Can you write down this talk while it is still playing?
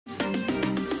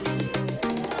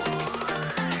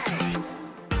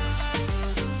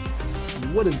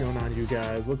What is going on, you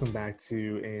guys? Welcome back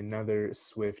to another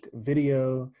Swift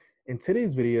video. In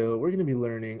today's video, we're going to be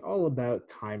learning all about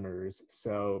timers.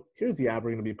 So here's the app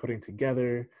we're going to be putting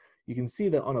together. You can see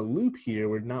that on a loop here,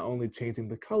 we're not only changing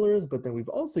the colors, but then we've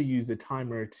also used a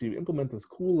timer to implement this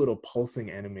cool little pulsing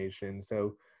animation.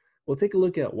 So we'll take a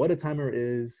look at what a timer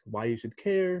is, why you should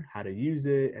care, how to use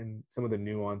it, and some of the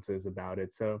nuances about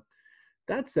it. So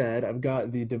that said, I've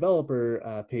got the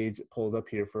developer page pulled up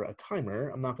here for a timer.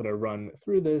 I'm not going to run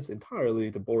through this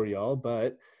entirely to bore y'all,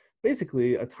 but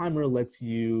basically a timer lets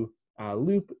you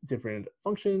loop different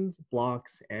functions,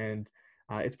 blocks, and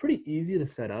it's pretty easy to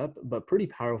set up, but pretty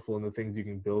powerful in the things you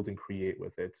can build and create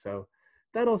with it. So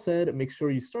that all said, make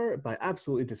sure you start by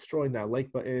absolutely destroying that like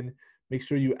button. Make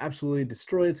sure you absolutely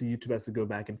destroy it so YouTube has to go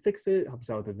back and fix it.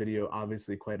 Helps out with the video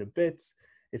obviously quite a bit.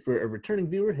 If you're a returning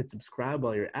viewer, hit subscribe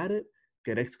while you're at it.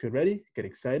 Get Xcode ready, get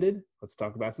excited, let's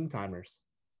talk about some timers.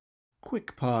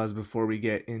 Quick pause before we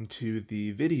get into the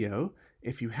video.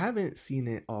 If you haven't seen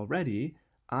it already,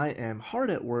 I am hard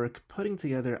at work putting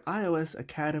together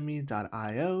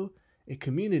iOSacademy.io, a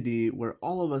community where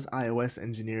all of us iOS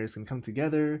engineers can come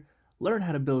together, learn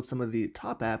how to build some of the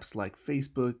top apps like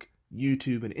Facebook,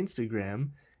 YouTube, and Instagram,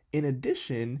 in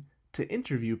addition to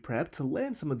interview prep to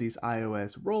land some of these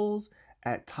iOS roles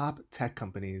at top tech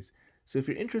companies. So if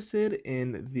you're interested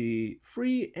in the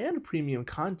free and premium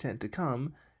content to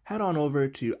come, head on over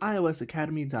to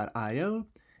iOSacademy.io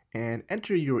and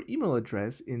enter your email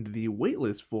address in the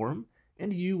waitlist form,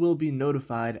 and you will be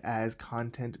notified as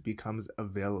content becomes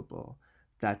available.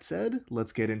 That said,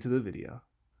 let's get into the video.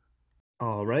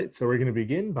 All right, so we're going to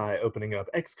begin by opening up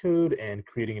Xcode and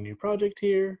creating a new project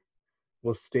here.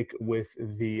 We'll stick with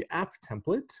the app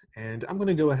template, and I'm going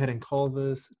to go ahead and call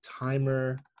this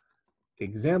timer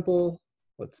example.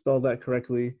 Let's spell that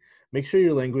correctly. Make sure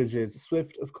your language is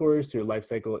Swift, of course, your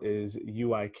lifecycle is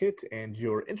UIKit, and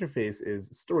your interface is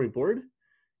storyboard.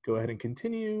 Go ahead and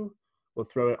continue. We'll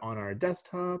throw it on our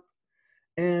desktop.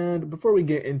 And before we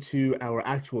get into our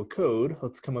actual code,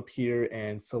 let's come up here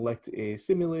and select a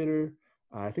simulator.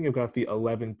 I think I've got the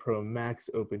 11 Pro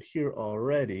Max open here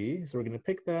already. So we're going to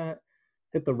pick that,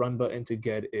 hit the run button to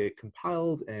get it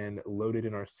compiled and loaded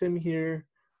in our sim here.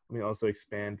 Let me also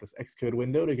expand this Xcode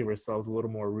window to give ourselves a little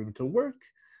more room to work.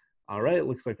 All right,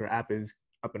 looks like our app is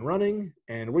up and running,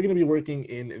 and we're going to be working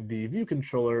in the view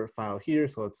controller file here.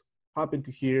 So let's pop into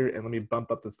here and let me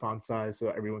bump up this font size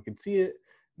so everyone can see it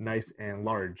nice and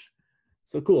large.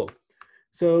 So cool.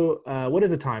 So what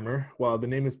is a timer? Well, the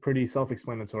name is pretty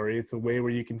self-explanatory. It's a way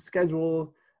where you can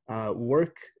schedule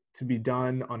work to be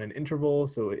done on an interval,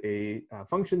 so a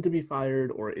function to be fired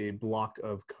or a block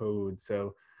of code.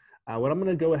 So what I'm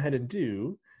going to go ahead and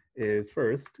do is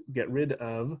first get rid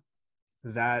of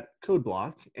that code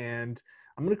block, and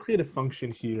I'm going to create a function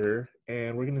here,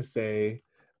 and we're going to say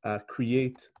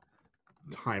create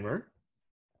timer.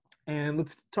 And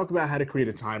let's talk about how to create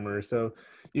a timer. So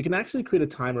you can actually create a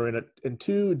timer in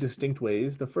two distinct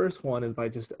ways. The first one is by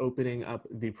just opening up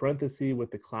the parenthesis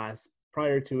with the class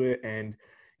prior to it, and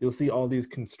you'll see all these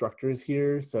constructors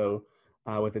here. So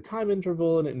with a time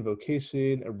interval, an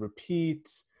invocation, a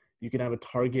repeat, you can have a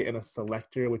target and a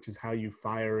selector, which is how you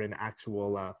fire an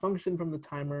actual function from the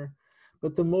timer.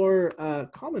 But the more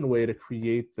common way to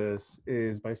create this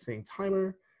is by saying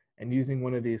timer and using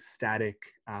one of these static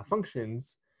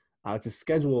functions to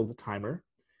schedule the timer.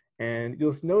 And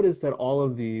you'll notice that all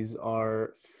of these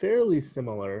are fairly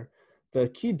similar. The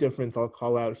key difference I'll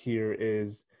call out here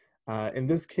is in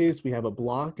this case, we have a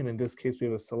block, and in this case, we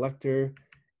have a selector.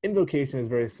 Invocation is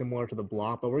very similar to the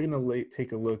block, but we're going to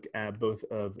take a look at both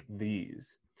of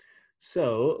these.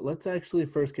 So let's actually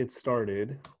first get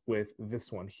started with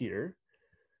this one here.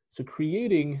 So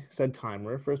creating said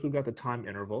timer, first we've got the time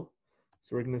interval.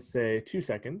 So we're going to say 2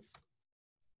 seconds.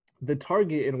 The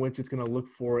target in which it's going to look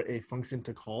for a function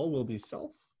to call will be self.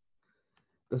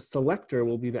 The selector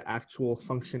will be the actual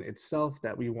function itself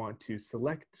that we want to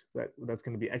select, that's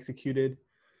going to be executed.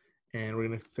 And we're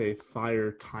going to say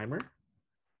fire timer,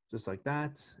 just like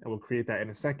that. And we'll create that in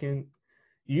a second.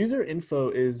 User info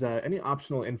is any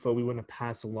optional info we want to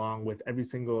pass along with every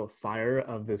single fire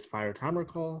of this fire timer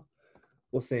call.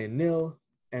 We'll say nil.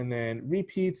 And then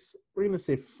repeats, we're going to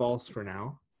say false for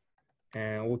now.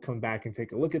 And we'll come back and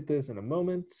take a look at this in a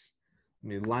moment. Let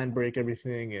me line break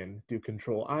everything and do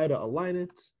Control-I to align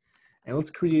it. And let's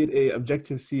create a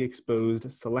Objective-C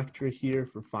exposed selector here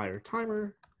for fire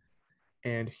timer.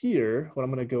 And here, what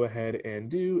I'm going to go ahead and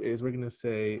do is we're going to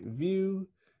say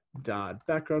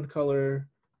view.background color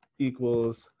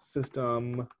equals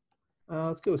system,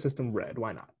 let's go with system red,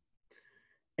 why not?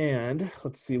 And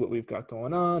let's see what we've got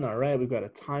going on. All right, we've got a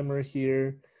timer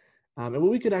here. And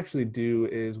what we could actually do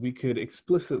is we could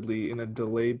explicitly, in a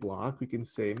delay block, we can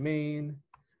say main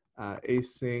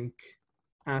async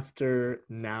after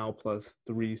now plus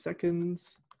 3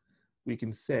 seconds. We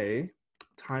can say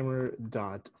timer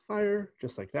dot fire,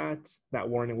 just like that. That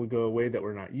warning will go away that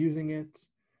we're not using it.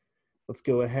 Let's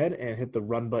go ahead and hit the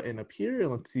run button up here,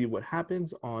 and let's see what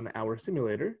happens on our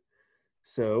simulator.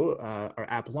 So our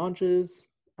app launches,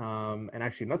 and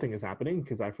actually nothing is happening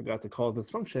because I forgot to call this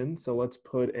function. So let's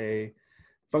put a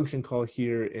function call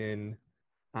here in,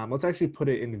 let's actually put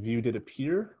it in view did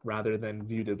appear rather than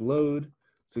view did load.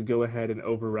 So go ahead and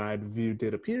override view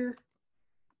did appear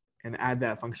and add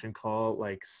that function call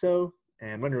like so,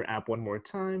 and run your app one more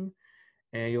time.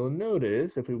 And you'll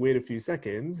notice if we wait a few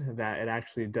seconds that it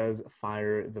actually does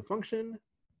fire the function.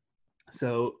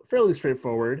 So fairly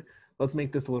straightforward. Let's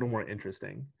make this a little more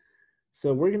interesting.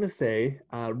 So we're going to say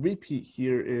repeat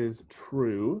here is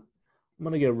true. I'm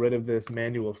going to get rid of this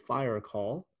manual fire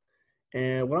call.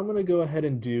 And what I'm going to go ahead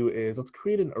and do is let's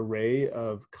create an array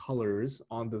of colors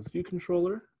on this view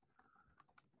controller.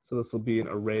 So this will be an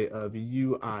array of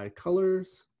UI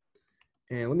colors.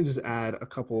 And let me just add a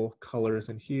couple colors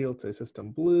in here. Let's say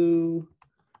system blue.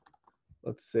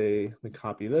 Let's say, let me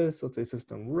copy this. Let's say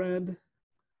system red,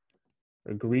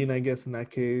 or green, I guess in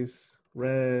that case.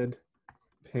 Red,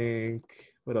 pink,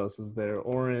 what else is there?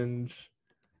 Orange,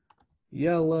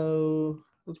 yellow.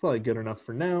 That's probably good enough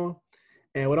for now.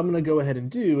 And what I'm going to go ahead and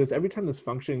do is every time this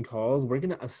function calls, we're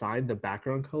going to assign the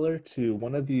background color to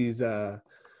one of these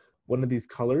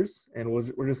colors, and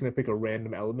we're just going to pick a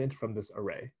random element from this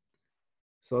array.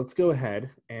 So let's go ahead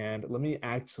and let me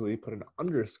actually put an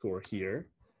underscore here,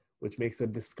 which makes a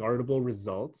discardable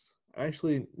results. I'm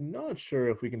actually not sure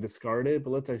if we can discard it, but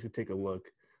let's actually take a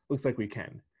look. Looks like we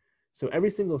can. So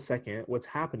every single second, what's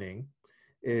happening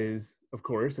is, of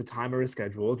course, a timer is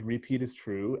scheduled, repeat is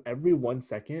true. Every 1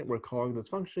 second, we're calling this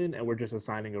function and we're just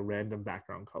assigning a random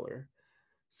background color.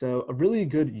 So a really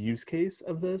good use case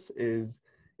of this is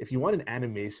if you want an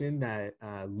animation that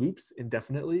loops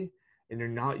indefinitely, and you're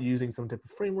not using some type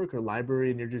of framework or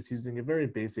library, and you're just using a very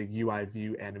basic UI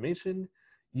view animation,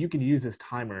 you can use this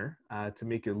timer to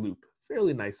make it loop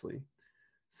fairly nicely.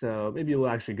 So maybe we'll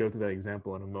actually go through that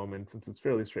example in a moment since it's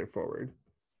fairly straightforward.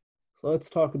 So let's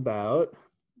talk about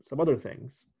some other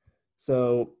things.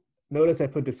 So notice I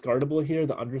put discardable here,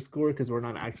 the underscore, because we're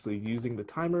not actually using the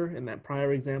timer in that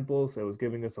prior example. So it was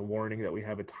giving us a warning that we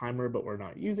have a timer, but we're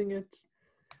not using it.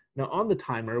 Now on the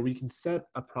timer, we can set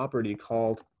a property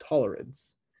called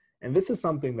tolerance. And this is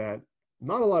something that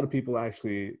not a lot of people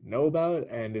actually know about,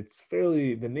 and it's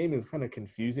fairly, the name is kind of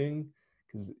confusing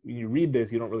because when you read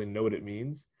this, you don't really know what it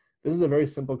means. This is a very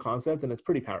simple concept and it's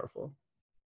pretty powerful.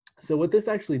 So what this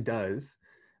actually does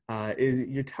is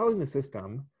you're telling the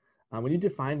system, when you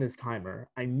define this timer,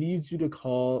 I need you to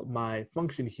call my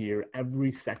function here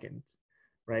every second,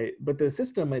 right? But the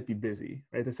system might be busy,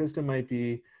 right? The system might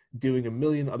be doing a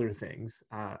million other things,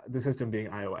 the system being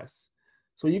iOS.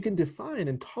 So you can define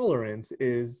in tolerance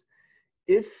is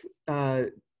if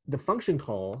the function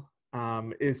call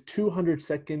is 200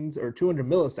 seconds or 200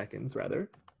 milliseconds rather,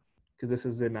 because this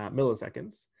is in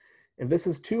milliseconds. If this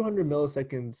is 200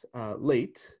 milliseconds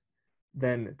late,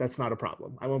 then that's not a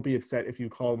problem. I won't be upset if you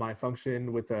call my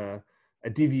function with a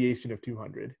deviation of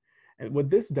 200. And what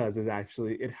this does is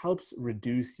actually, it helps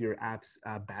reduce your app's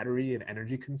battery and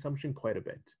energy consumption quite a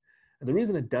bit. And the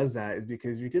reason it does that is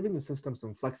because you're giving the system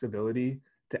some flexibility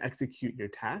to execute your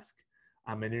task,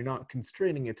 and you're not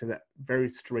constraining it to that very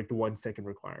strict 1 second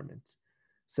requirement.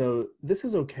 So this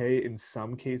is okay in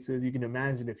some cases. You can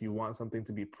imagine if you want something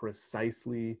to be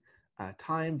precisely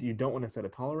timed, you don't want to set a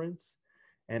tolerance.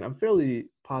 And I'm fairly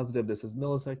positive this is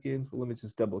milliseconds, but let me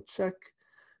just double check.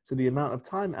 So the amount of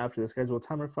time after the scheduled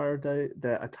timer fire date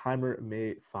that a timer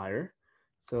may fire.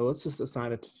 So let's just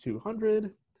assign it to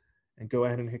 200 and go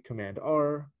ahead and hit Command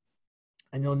R.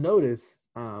 And you'll notice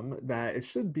that it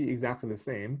should be exactly the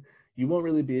same. You won't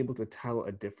really be able to tell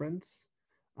a difference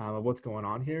of what's going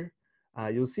on here.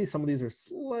 You'll see some of these are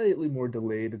slightly more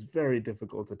delayed. It's very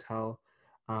difficult to tell.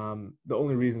 The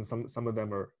only reason some of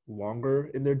them are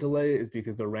longer in their delay is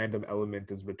because the random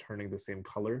element is returning the same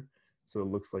color. So it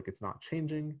looks like it's not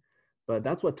changing, but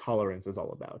that's what tolerance is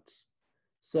all about.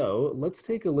 So let's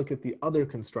take a look at the other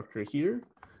constructor here,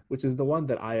 which is the one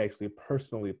that I actually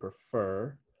personally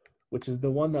prefer, which is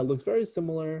the one that looks very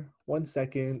similar. 1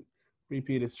 second,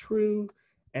 repeat is true.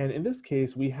 And in this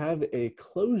case, we have a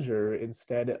closure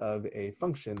instead of a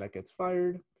function that gets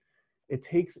fired. It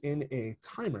takes in a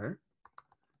timer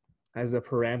as a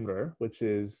parameter, which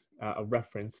is a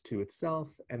reference to itself.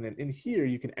 And then in here,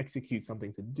 you can execute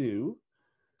something to do.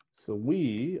 So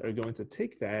we are going to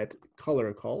take that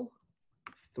color call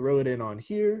throw it in on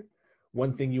here.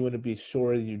 One thing you want to be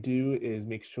sure you do is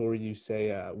make sure you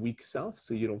say weak self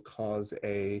so you don't cause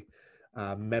a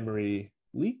memory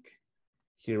leak.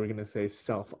 Here we're going to say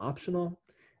self optional.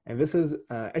 And this is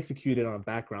executed on a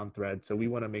background thread. So we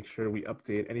want to make sure we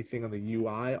update anything on the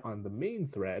UI on the main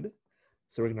thread.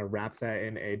 So we're going to wrap that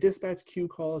in a dispatch queue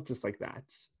call just like that.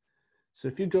 So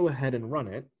if you go ahead and run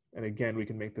it, and again, we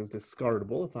can make this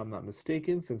discardable if I'm not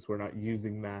mistaken, since we're not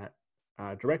using that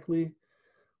directly.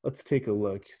 Let's take a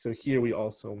look. So here we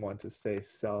also want to say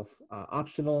self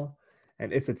optional.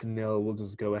 And if it's nil, we'll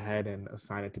just go ahead and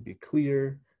assign it to be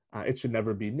clear. It should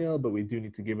never be nil, but we do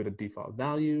need to give it a default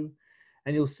value.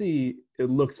 And you'll see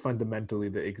it looks fundamentally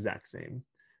the exact same.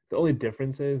 The only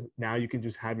difference is now you can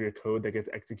just have your code that gets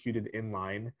executed in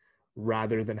line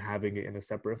rather than having it in a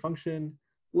separate function.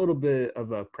 A little bit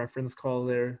of a preference call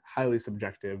there, highly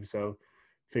subjective. So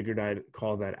figured I'd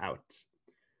call that out.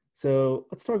 So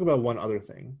let's talk about one other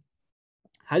thing.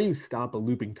 How do you stop a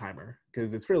looping timer?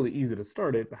 Because it's fairly easy to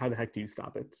start it, but how the heck do you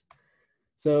stop it?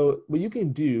 So what you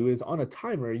can do is on a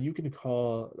timer, you can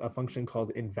call a function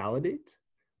called invalidate,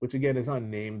 which again is not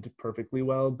named perfectly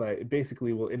well, but it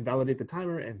basically will invalidate the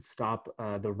timer and stop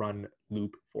the run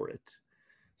loop for it.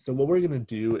 So what we're going to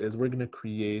do is we're going to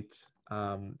create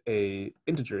a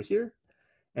integer here.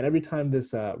 And every time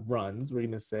this runs, we're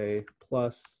going to say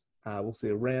plus, we'll say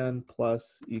ran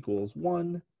plus equals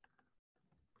 1.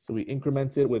 So we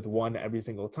increment it with 1 every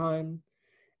single time.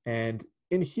 And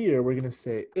in here, we're going to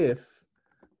say if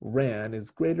ran is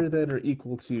greater than or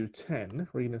equal to 10,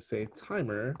 we're going to say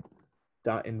timer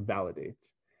dot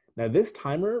invalidate. Now this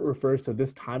timer refers to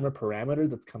this timer parameter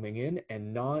that's coming in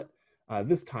and not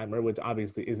this timer, which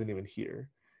obviously isn't even here.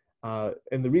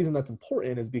 And the reason that's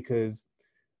important is because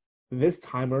this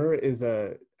timer is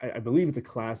I believe it's a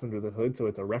class under the hood, so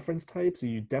it's a reference type. So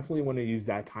you definitely want to use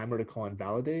that timer to call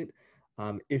invalidate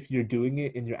if you're doing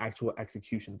it in your actual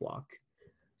execution block.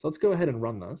 So let's go ahead and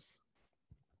run this.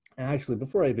 And actually,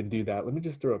 before I even do that, let me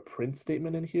just throw a print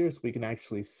statement in here so we can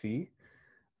actually see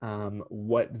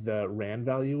what the ran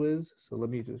value is. So let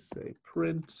me just say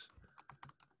print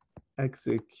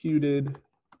executed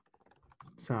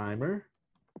timer,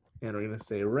 and we're going to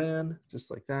say ran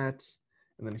just like that.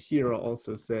 And then here I'll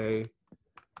also say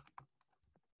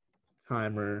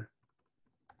timer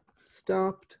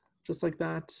stopped just like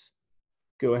that.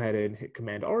 Go ahead and hit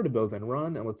Command R to build and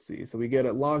run, and let's see. So we get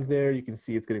it logged there. You can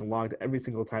see it's getting logged every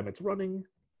single time it's running.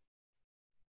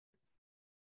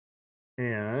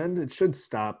 And it should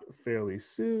stop fairly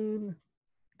soon.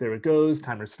 There it goes,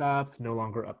 timer stopped, no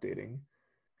longer updating.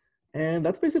 And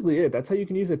that's basically it. That's how you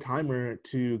can use a timer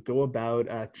to go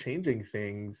about changing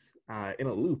things in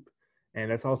a loop.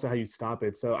 And that's also how you stop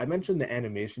it. So I mentioned the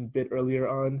animation bit earlier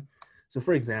on. So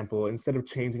for example, instead of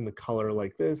changing the color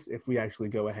like this, if we actually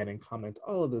go ahead and comment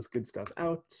all of this good stuff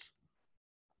out,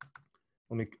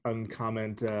 let me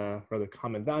comment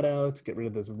that out, get rid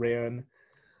of this ran.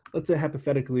 Let's say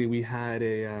hypothetically we had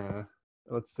a,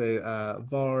 let's say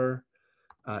var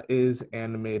is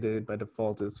animated by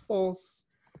default is false.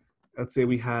 Let's say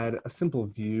we had a simple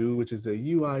view, which is a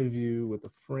UI view with a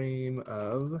frame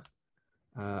of,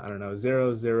 I don't know,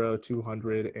 0, 0,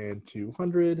 200, and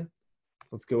 200.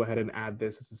 Let's go ahead and add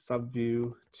this as a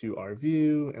subview to our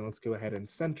view, and let's go ahead and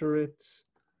center it.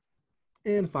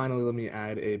 And finally, let me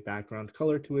add a background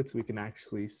color to it so we can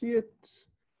actually see it.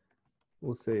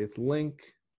 We'll say it's link.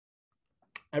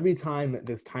 Every time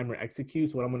this timer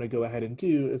executes, what I'm going to go ahead and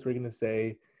do is we're going to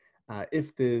say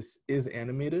if this is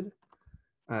animated.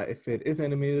 If it is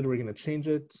animated, we're going to change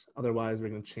it. Otherwise, we're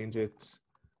going to change it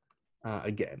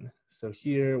again. So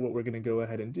here, what we're going to go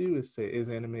ahead and do is say is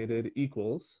animated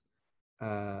equals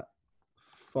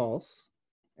false.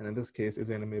 And in this case,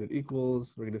 is animated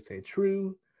equals, we're going to say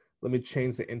true. Let me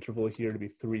change the interval here to be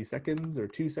 3 seconds, or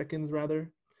 2 seconds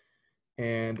rather.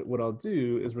 And what I'll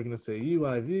do is we're going to say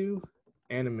UI view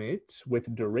animate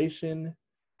with duration.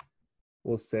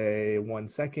 We'll say 1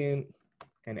 second,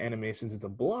 and animations is a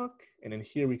block. And in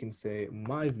here we can say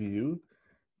my view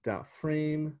dot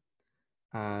frame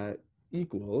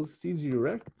equals CG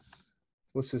rects.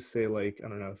 Let's just say like, I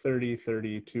don't know, 30,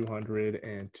 30, 200,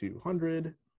 and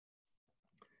 200.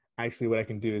 Actually, what I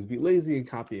can do is be lazy and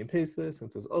copy and paste this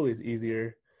since it's always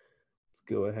easier. Let's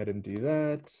go ahead and do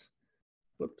that.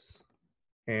 Whoops.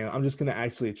 And I'm just gonna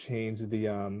actually change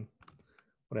the,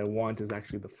 what I want is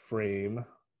actually the frame.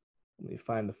 Let me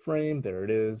find the frame, there it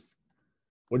is.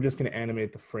 We're just gonna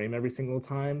animate the frame every single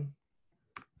time.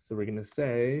 So we're gonna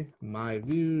say my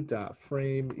view dot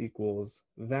frame equals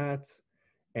that.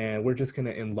 And we're just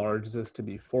gonna enlarge this to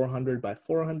be 400 by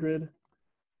 400.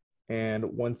 And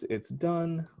once it's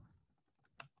done,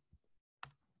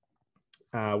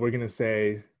 we're going to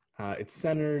say it's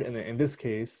centered. And then in this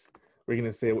case, we're going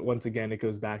to say, once again, it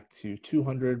goes back to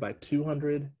 200 by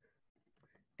 200.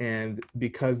 And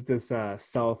because this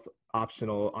self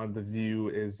optional on the view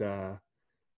is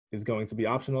going to be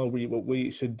optional, what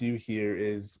we should do here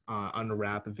is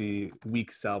unwrap the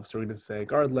weak self. So we're going to say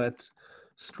guardlet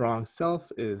strong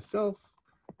self is self,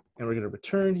 and we're going to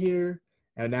return here.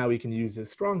 And now we can use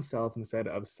this strong self instead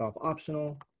of self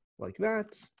optional, like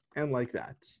that and like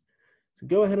that. So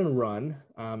go ahead and run.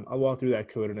 I'll walk through that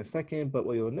code in a second, but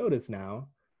what you'll notice now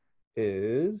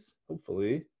is,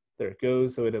 hopefully, there it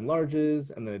goes. So it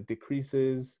enlarges and then it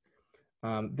decreases.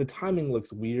 The timing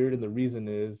looks weird, and the reason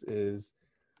is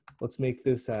let's make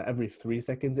this every 3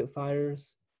 seconds it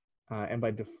fires. And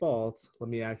by default, let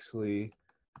me actually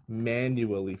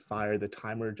manually fire the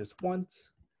timer just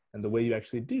once. And the way you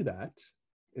actually do that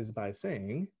is by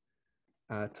saying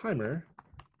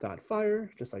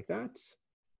timer.fire, just like that.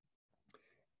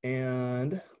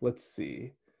 And let's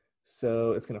see.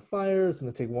 So it's going to fire. It's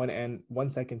going to take 1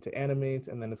 second to animate,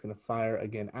 and then it's going to fire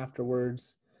again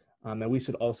afterwards. And we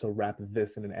should also wrap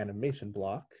this in an animation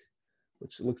block,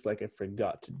 which looks like I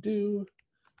forgot to do.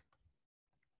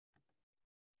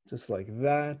 Just like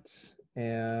that.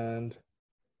 And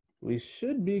we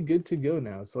should be good to go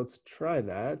now. So let's try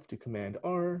that. Let's do Command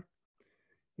R.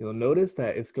 You'll notice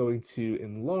that it's going to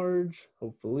enlarge,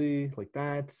 hopefully, like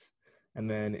that. And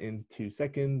then in 2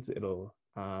 seconds, it'll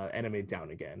animate down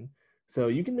again. So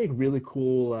you can make really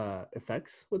cool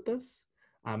effects with this.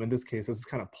 In this case, this is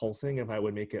kind of pulsing if I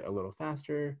would make it a little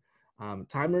faster.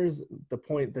 Timers, the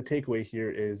takeaway here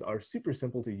is, are super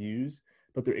simple to use,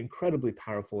 but they're incredibly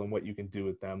powerful in what you can do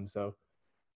with them. So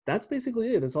that's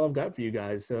basically it. That's all I've got for you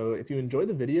guys. So if you enjoyed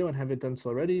the video and haven't done so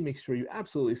already, make sure you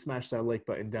absolutely smash that like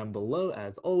button down below,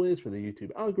 as always, for the YouTube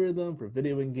algorithm, for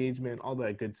video engagement, all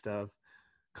that good stuff.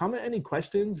 Comment any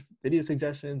questions, video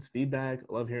suggestions, feedback.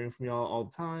 I love hearing from y'all all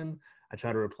the time. I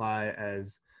try to reply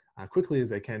as quickly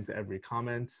as I can to every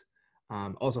comment.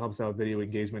 Also helps out with video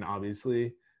engagement,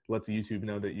 obviously. Lets YouTube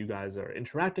know that you guys are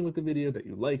interacting with the video, that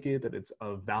you like it, that it's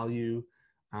of value.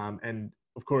 And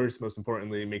of course, most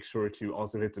importantly, make sure to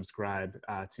also hit subscribe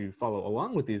to follow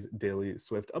along with these daily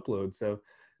Swift uploads. So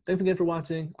thanks again for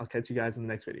watching. I'll catch you guys in the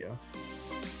next video.